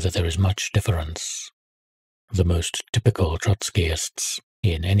doubtful whether there is much difference. The most typical Trotskyists,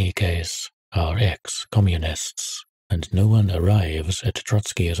 in any case, are ex-communists, and no one arrives at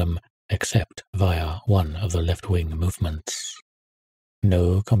Trotskyism except via one of the left-wing movements.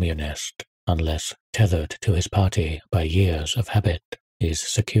 No communist, unless tethered to his party by years of habit, is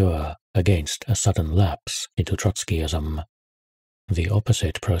secure against a sudden lapse into Trotskyism. The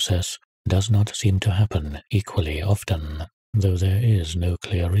opposite process does not seem to happen equally often, though there is no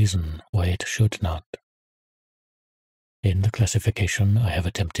clear reason why it should not. In the classification I have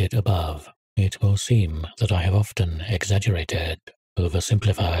attempted above, it will seem that I have often exaggerated,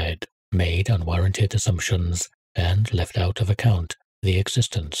 oversimplified, made unwarranted assumptions, and left out of account the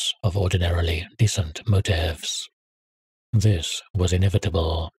existence of ordinarily decent motives. This was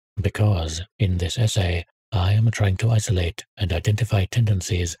inevitable, because in this essay I am trying to isolate and identify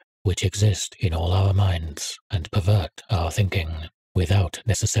tendencies which exist in all our minds and pervert our thinking, without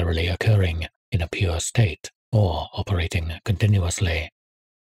necessarily occurring in a pure state or operating continuously.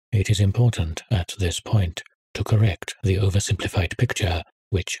 It is important at this point to correct the oversimplified picture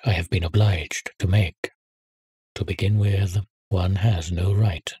which I have been obliged to make. To begin with, one has no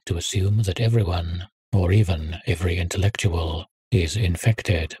right to assume that everyone, or even every intellectual, is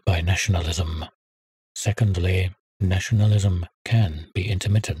infected by nationalism. Secondly, nationalism can be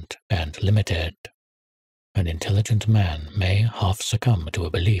intermittent and limited. An intelligent man may half succumb to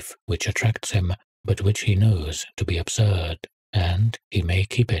a belief which attracts him, but which he knows to be absurd, and he may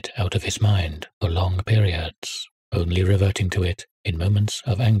keep it out of his mind for long periods, only reverting to it in moments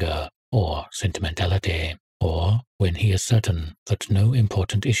of anger or sentimentality, or when he is certain that no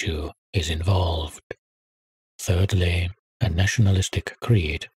important issue is involved. Thirdly, a nationalistic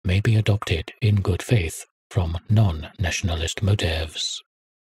creed may be adopted in good faith from non-nationalist motives.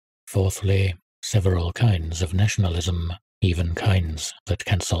 Fourthly, several kinds of nationalism, even kinds that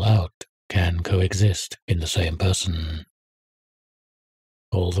cancel out, can coexist in the same person.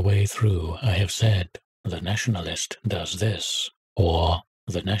 All the way through I have said, the nationalist does this, or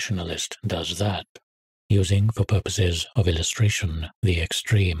the nationalist does that, using for purposes of illustration the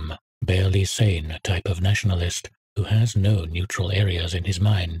extreme, barely sane type of nationalist who has no neutral areas in his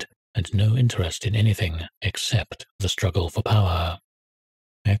mind and no interest in anything except the struggle for power.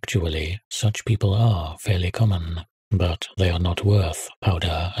 Actually, such people are fairly common, but they are not worth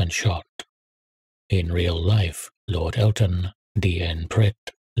powder and shot. In real life, Lord Elton, D.N.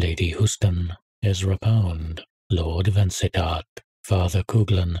 Pritt, Lady Houston, Ezra Pound, Lord Vansittart, Father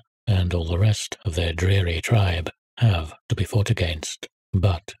Coughlin, and all the rest of their dreary tribe have to be fought against,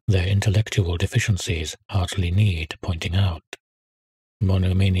 but their intellectual deficiencies hardly need pointing out.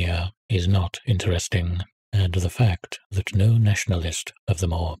 Monomania is not interesting, and the fact that no nationalist of the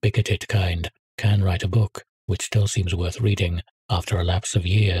more bigoted kind can write a book which still seems worth reading after a lapse of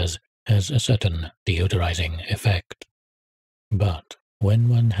years has a certain deodorizing effect. But when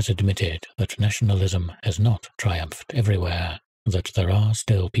one has admitted that nationalism has not triumphed everywhere, that there are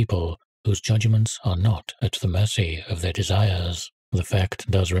still people whose judgments are not at the mercy of their desires, the fact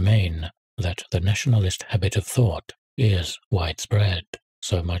does remain that the nationalist habit of thought is widespread,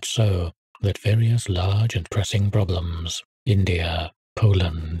 so much so that various large and pressing problems, India,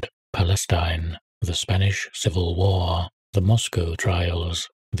 Poland, Palestine, the Spanish Civil War, the Moscow trials,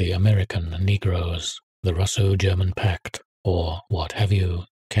 the American Negroes, the Russo-German Pact, or what have you,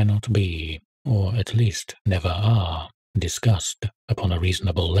 cannot be, or at least never are, discussed upon a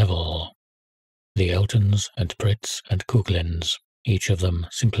reasonable level. The Eltons and Pritts and Coughlins, each of them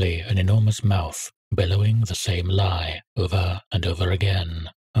simply an enormous mouth bellowing the same lie over and over again,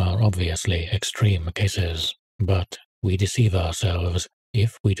 are obviously extreme cases, but we deceive ourselves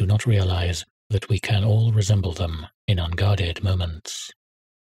if we do not realize that we can all resemble them in unguarded moments.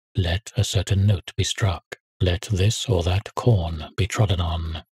 Let a certain note be struck, let this or that corn be trodden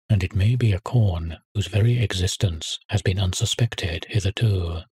on, and it may be a corn whose very existence has been unsuspected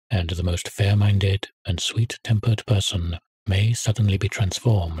hitherto, and the most fair-minded and sweet-tempered person may suddenly be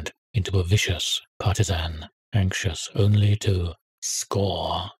transformed into a vicious partisan, anxious only to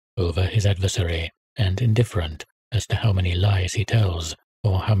score over his adversary, and indifferent as to how many lies he tells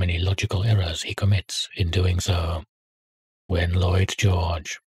or how many logical errors he commits in doing so. When Lloyd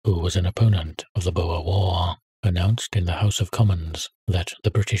George, who was an opponent of the Boer War, announced in the House of Commons that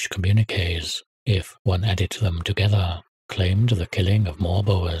the British communiques, if one added them together, claimed the killing of more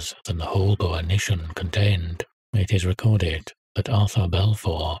Boers than the whole Boer nation contained, it is recorded that Arthur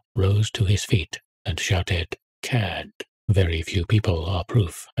Balfour rose to his feet and shouted, "Cad!" Very few people are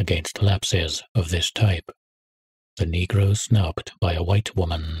proof against lapses of this type. The Negro snubbed by a white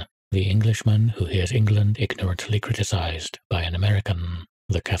woman, the Englishman who hears England ignorantly criticized by an American,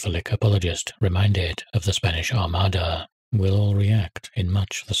 the Catholic apologist reminded of the Spanish Armada, will all react in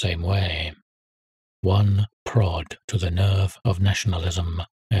much the same way. One prod to the nerve of nationalism,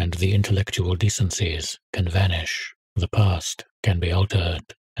 and the intellectual decencies can vanish, the past can be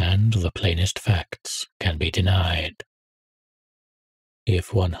altered, and the plainest facts can be denied.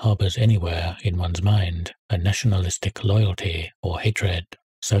 If one harbors anywhere in one's mind a nationalistic loyalty or hatred,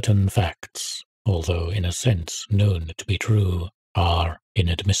 certain facts, although in a sense known to be true, are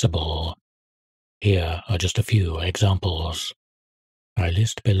inadmissible. Here are just a few examples. I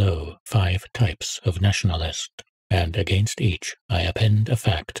list below 5 types of nationalist, and against each I append a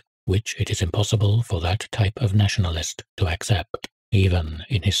fact which it is impossible for that type of nationalist to accept, even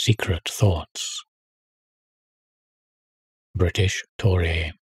in his secret thoughts. British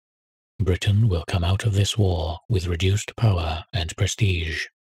Tory. Britain will come out of this war with reduced power and prestige.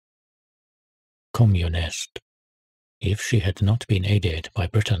 Communist. If she had not been aided by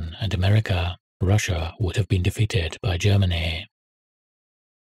Britain and America, Russia would have been defeated by Germany.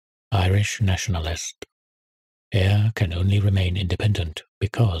 Irish Nationalist. Eyre can only remain independent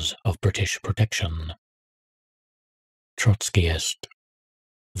because of British protection. Trotskyist.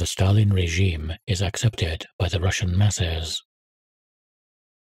 The Stalin regime is accepted by the Russian masses.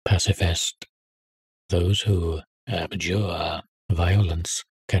 Pacifist. Those who abjure violence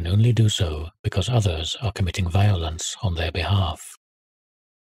can only do so because others are committing violence on their behalf.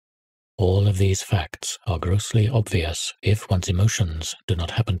 All of these facts are grossly obvious if one's emotions do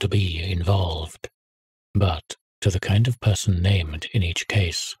not happen to be involved. But, to the kind of person named in each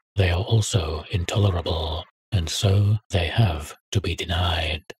case, they are also intolerable, and so they have to be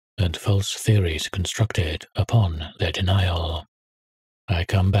denied, and false theories constructed upon their denial. I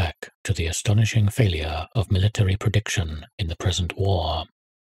come back to the astonishing failure of military prediction in the present war.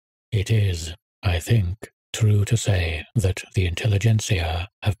 It is, I think, true to say that the intelligentsia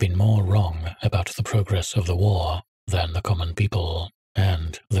have been more wrong about the progress of the war than the common people,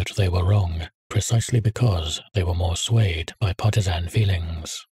 and that they were wrong precisely because they were more swayed by partisan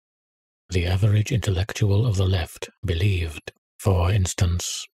feelings. The average intellectual of the left believed, for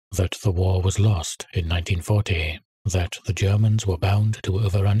instance, that the war was lost in 1940, that the Germans were bound to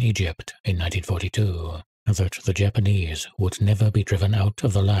overrun Egypt in 1942, that the Japanese would never be driven out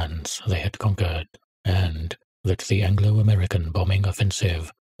of the lands they had conquered, and that the Anglo-American bombing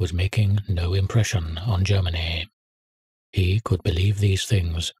offensive was making no impression on Germany. He could believe these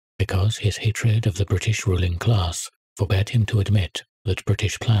things because his hatred of the British ruling class forbade him to admit that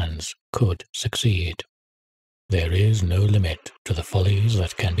British plans could succeed. There is no limit to the follies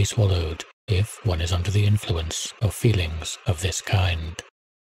that can be swallowed if one is under the influence of feelings of this kind.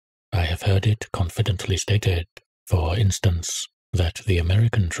 I have heard it confidently stated, for instance, that the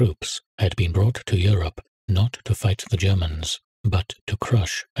American troops had been brought to Europe not to fight the Germans, but to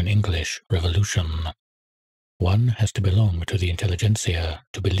crush an English revolution. One has to belong to the intelligentsia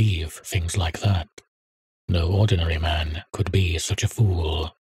to believe things like that. No ordinary man could be such a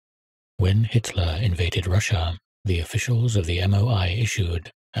fool. When Hitler invaded Russia, the officials of the MOI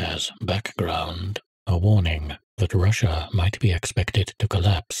issued, as background, a warning that Russia might be expected to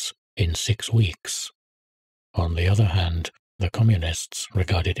collapse in 6 weeks. On the other hand, the communists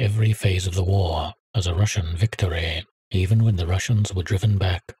regarded every phase of the war as a Russian victory, even when the Russians were driven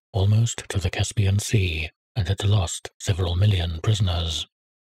back almost to the Caspian Sea and had lost several million prisoners.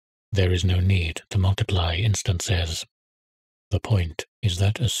 There is no need to multiply instances. The point is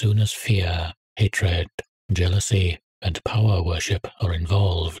that as soon as fear, hatred, jealousy, and power worship are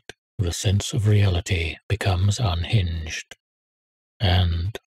involved, the sense of reality becomes unhinged.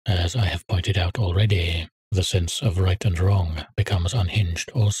 And, as I have pointed out already, the sense of right and wrong becomes unhinged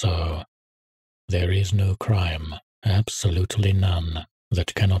also. There is no crime, absolutely none,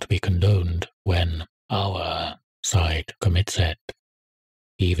 that cannot be condoned when our side commits it.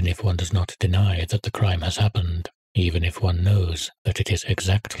 even if one does not deny that the crime has happened, even if one knows that it is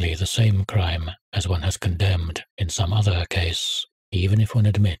exactly the same crime as one has condemned in some other case, even if one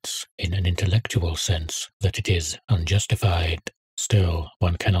admits in an intellectual sense that it is unjustified, still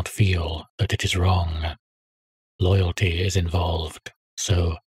one cannot feel that it is wrong. Loyalty is involved,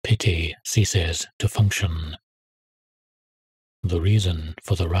 so pity ceases to function. The reason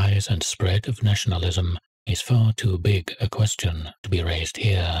for the rise and spread of nationalism is far too big a question to be raised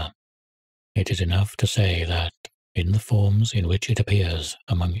here. It is enough to say that, in the forms in which it appears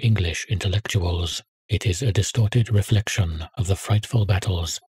among English intellectuals, it is a distorted reflection of the frightful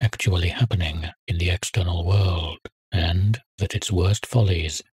battles actually happening in the external world, and that its worst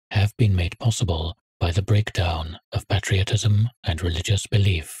follies have been made possible by the breakdown of patriotism and religious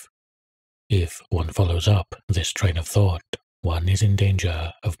belief. If one follows up this train of thought, one is in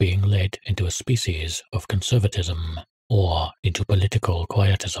danger of being led into a species of conservatism or into political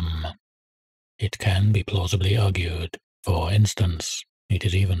quietism. It can be plausibly argued, for instance, it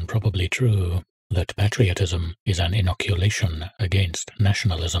is even probably true, that patriotism is an inoculation against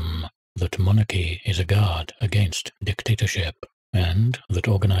nationalism, that monarchy is a guard against dictatorship, and that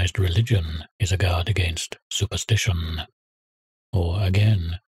organized religion is a guard against superstition. Or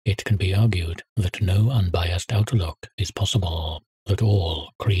again, it can be argued that no unbiased outlook is possible, that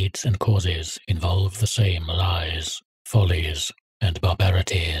all creeds and causes involve the same lies, follies, and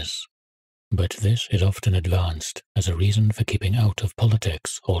barbarities. But this is often advanced as a reason for keeping out of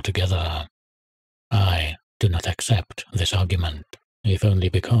politics altogether. I do not accept this argument, if only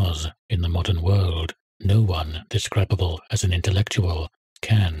because, in the modern world, no one describable as an intellectual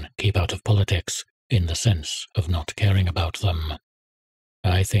can keep out of politics in the sense of not caring about them.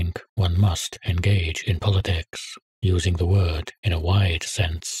 I think one must engage in politics, using the word in a wide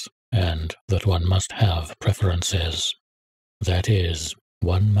sense, and that one must have preferences. That is,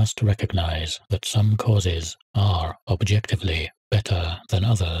 one must recognize that some causes are objectively better than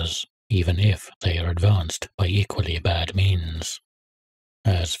others, even if they are advanced by equally bad means.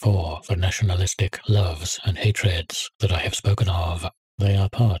 As for the nationalistic loves and hatreds that I have spoken of, they are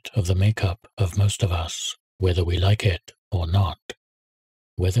part of the makeup of most of us, whether we like it or not.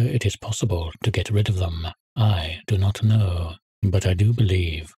 Whether it is possible to get rid of them, I do not know, but I do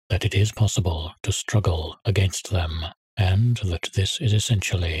believe that it is possible to struggle against them, and that this is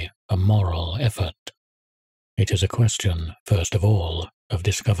essentially a moral effort. It is a question, first of all, of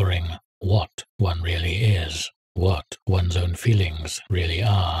discovering what one really is, what one's own feelings really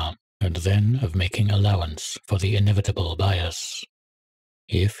are, and then of making allowance for the inevitable bias.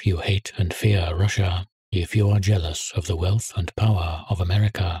 If you hate and fear Russia, if you are jealous of the wealth and power of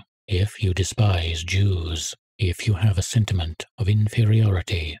America, if you despise Jews, if you have a sentiment of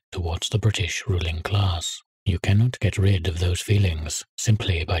inferiority towards the British ruling class, you cannot get rid of those feelings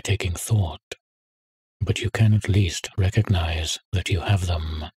simply by taking thought. But you can at least recognize that you have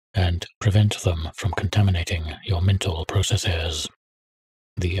them, and prevent them from contaminating your mental processes.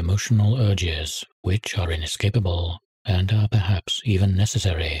 The emotional urges, which are inescapable, and are perhaps even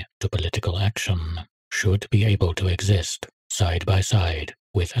necessary to political action, should be able to exist side by side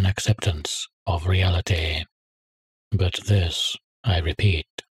with an acceptance of reality. But this, I repeat,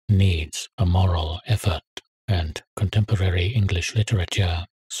 needs a moral effort, and contemporary English literature,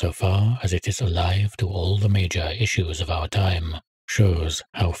 so far as it is alive to all the major issues of our time, shows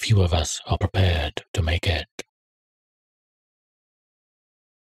how few of us are prepared to make it.